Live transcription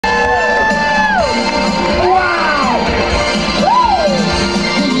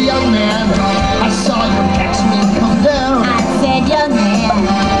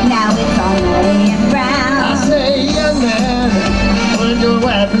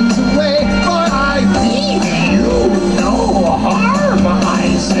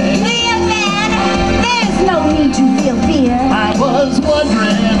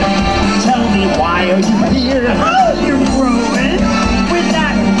How you growing with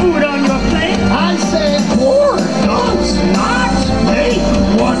that food on your plate? I say poor does not make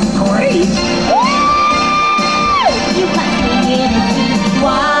one great. You must be here to see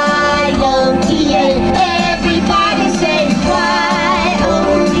YODA. Everybody say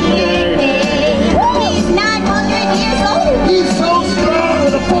YODA. He's 900 years old. He's so strong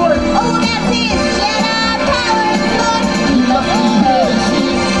with a fork. Oh, that's his Jedi power and sword. You must be here to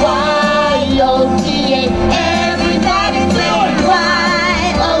see YODA. Everybody say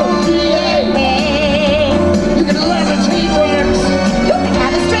YODA. You can levitate works. You can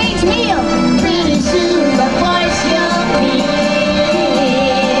have a strange meal. Pretty soon the voice you'll hear.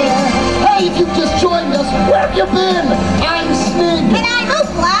 Hey, if you've just joined us, where have you been? I'm Snig. And I'm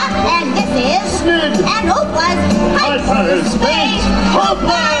Hoopla, and this is Snig. and Hoopla's Hyperspace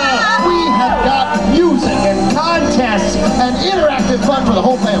Hoopla. We have got music and contests and interactive fun for the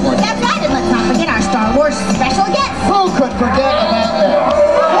whole family. That's right, and let's not forget our Star Wars special guest. Who could forget about that?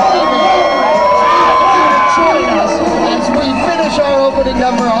 Join us as we finish our opening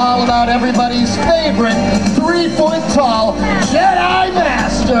number all about everybody's favorite 3-foot tall Jedi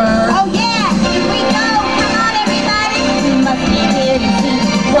Master. Oh yeah.